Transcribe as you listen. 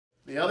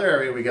The other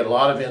area we get a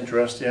lot of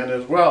interest in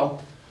is,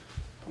 well,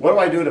 what do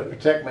I do to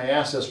protect my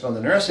assets from the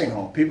nursing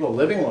home? People are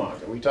living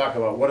longer. We talk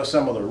about what are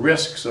some of the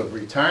risks of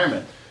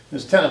retirement.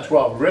 There's 10 or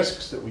 12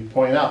 risks that we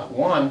point out.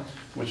 One,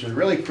 which is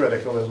really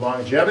critical, is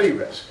longevity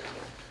risk,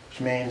 which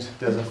means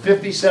there's a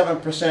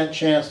 57%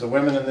 chance the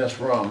women in this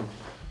room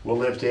will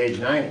live to age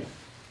 90.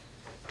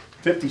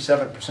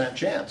 57%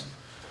 chance.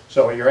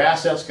 So are your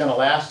assets going to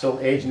last till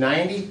age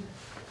 90?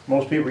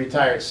 Most people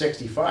retire at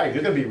 65.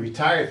 You're going to be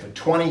retired for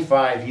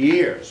 25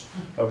 years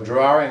of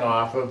drawing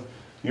off of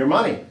your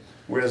money.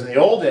 Whereas in the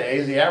old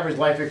days, the average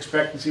life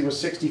expectancy was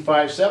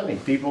 65, 70.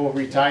 People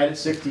retired at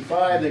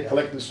 65, they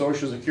collected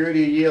Social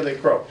Security a year, they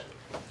croaked.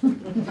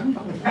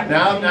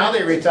 Now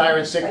they retire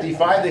at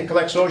 65, they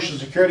collect Social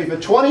Security for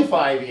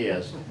 25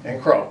 years and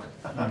croak.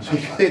 So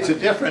it's a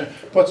different,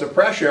 puts a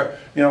pressure,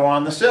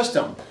 on the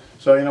system.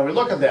 So, we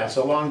look at that.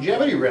 So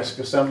longevity risk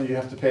is something you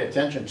have to pay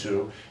attention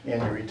to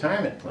in your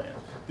retirement plan.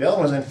 The other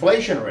one is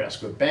inflation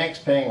risk, with banks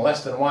paying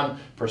less than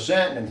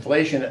 1% and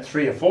inflation at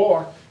 3 or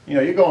 4.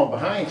 You're going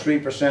behind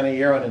 3% a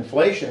year on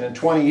inflation. In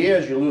 20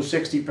 years, you lose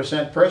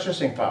 60%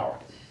 purchasing power.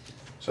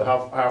 So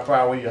how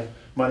far will your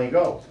money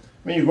go?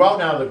 I mean, you go out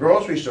now to the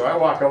grocery store. I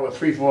walk out with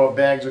 3, 4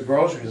 bags of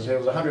groceries and say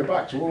it was $100.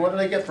 Well, what did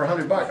I get for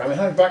 $100? I mean,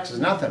 $100 is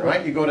nothing,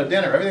 right? You go to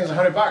dinner, everything's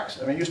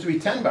 $100. I mean, it used to be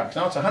 $10.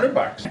 Now it's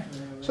 $100.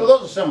 So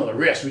those are some of the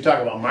risks. We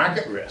talk about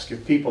market risk.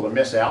 If people are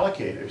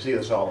misallocated, we see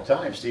this all the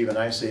time. Steve and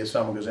I see if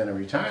someone goes into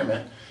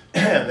retirement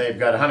and they've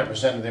got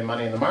 100% of their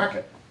money in the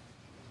market.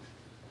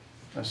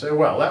 I say,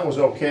 well, that was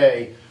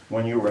okay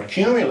when you were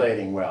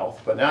accumulating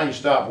wealth, but now you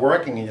stop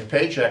working and your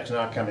paycheck's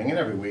not coming in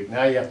every week.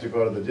 Now you have to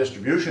go to the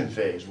distribution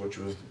phase, which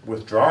was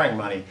withdrawing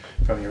money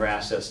from your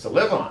assets to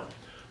live on.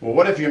 Well,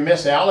 what if you're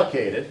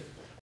misallocated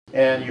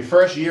and your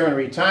first year in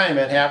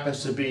retirement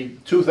happens to be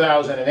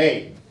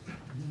 2008?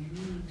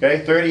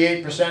 Okay,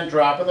 38%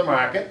 drop in the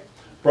market,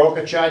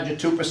 broker charged you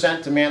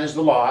 2% to manage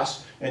the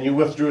loss, and you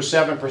withdrew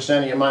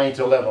 7% of your money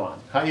to live on.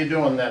 How you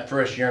doing that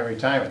first year in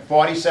retirement?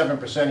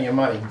 47% of your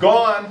money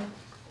gone.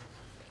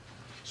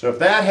 So if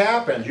that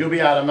happens, you'll be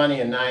out of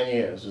money in 9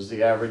 years, is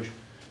the average.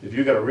 If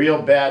you got a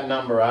real bad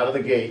number out of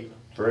the gate,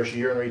 first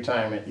year in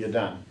retirement, you're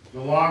done.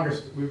 The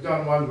longest, we've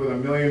done ones with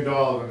 $1 million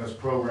in this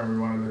program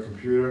we run in the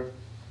computer,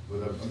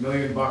 with $1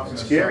 million and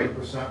a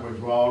 7%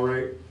 withdrawal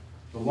rate.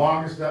 The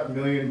longest that $1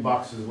 million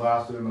has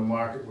lasted in the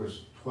market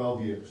was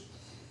 12 years.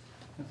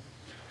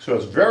 So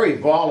it's very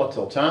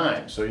volatile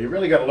time. So you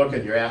really got to look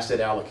at your asset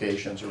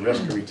allocations, or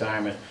risk of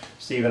retirement.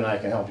 Steve and I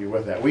can help you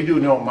with that. We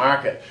do no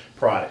market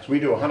products. We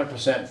do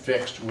 100%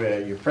 fixed, where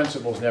your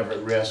principal's never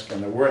at risk,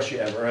 and the worst you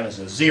ever earn is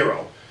a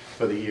 0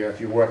 for the year if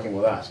you're working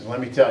with us. And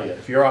let me tell you,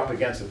 if you're up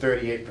against a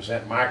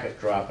 38% market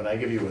drop and I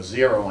give you a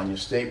 0 on your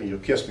statement, you'll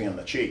kiss me on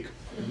the cheek.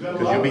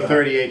 Because you'll be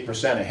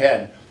 38%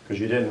 ahead because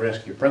you didn't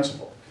risk your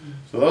principal.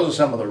 So those are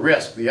some of the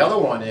risks. The other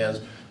one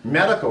is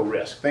medical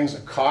risk. Things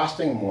are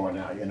costing more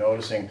now. You're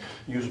noticing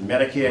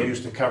Medicare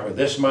used to cover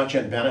this much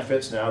in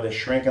benefits. Now they're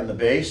shrinking the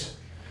base,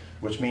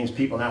 which means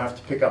people now have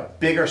to pick up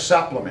bigger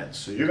supplements.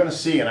 So you're going to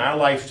see in our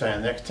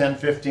lifetime, next 10,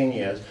 15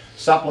 years,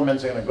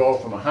 supplements are going to go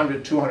from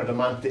 $100, $200 a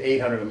month to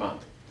 $800 a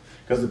month.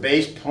 Because the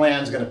base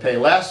plan is going to pay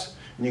less,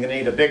 and you're going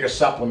to need a bigger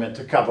supplement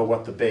to cover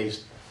what the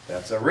base,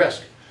 that's a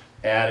risk.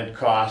 Added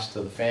cost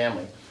to the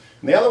family.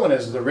 And the other one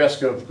is the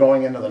risk of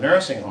going into the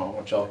nursing home,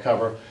 which I'll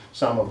cover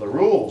some of the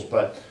rules.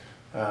 But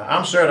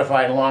I'm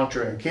certified in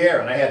long-term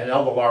care, and I had an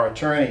elder law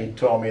attorney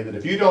told me that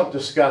if you don't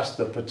discuss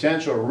the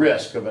potential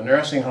risk of a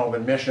nursing home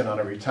admission on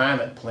a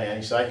retirement plan,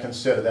 he said, I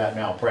consider that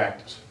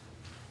malpractice.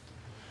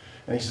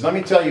 And he says, let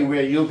me tell you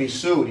where you'll be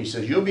sued. He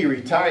says, you'll be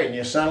retired and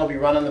your son will be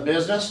running the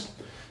business,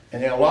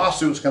 and your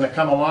lawsuit's going to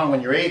come along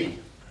when you're 80. And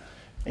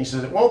he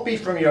says, it won't be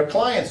from your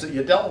clients that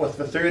you dealt with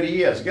for 30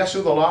 years. Guess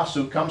who the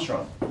lawsuit comes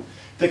from?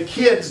 The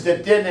kids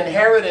that didn't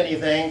inherit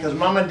anything because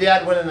mom and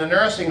dad went in the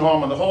nursing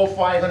home and the whole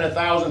 $500,000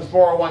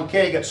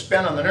 401k gets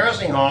spent on the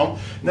nursing home.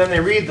 And then they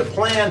read the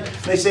plan. And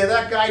they say,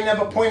 that guy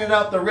never pointed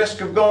out the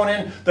risk of going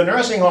in the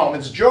nursing home.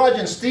 It's George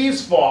and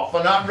Steve's fault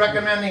for not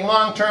recommending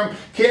long-term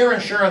care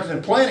insurance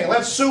and planning.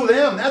 Let's sue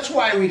them. That's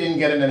why we didn't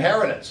get an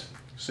inheritance.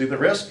 See the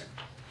risk?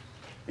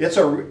 It's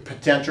a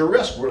potential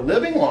risk. We're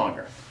living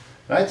longer.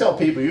 And I tell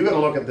people, you've got to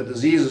look at the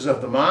diseases of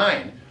the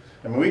mind.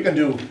 I mean, we can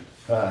do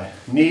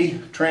knee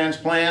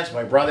transplants.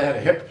 My brother had a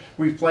hip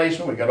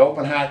replacement. We got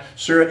open heart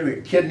surgery, we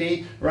got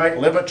kidney, right?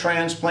 Liver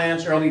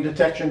transplants, early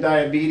detection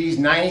diabetes.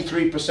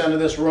 93% of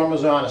this room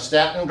is on a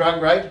statin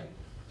drug, right?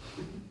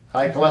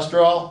 High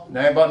cholesterol.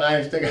 Now about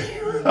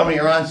 90%. How many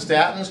are on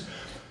statins?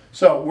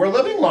 So we're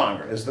living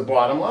longer is the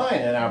bottom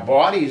line. And our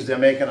bodies, they're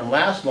making them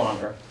last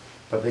longer,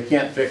 but they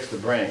can't fix the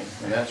brain.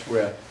 And that's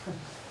where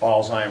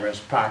Alzheimer's,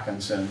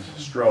 Parkinson's,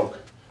 stroke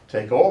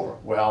take over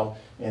well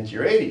into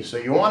your 80s. So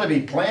you want to be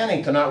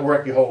planning to not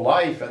work your whole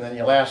life, and then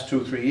your last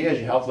 2 or 3 years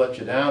your health lets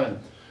you down and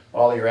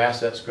all your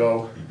assets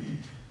go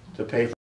to pay for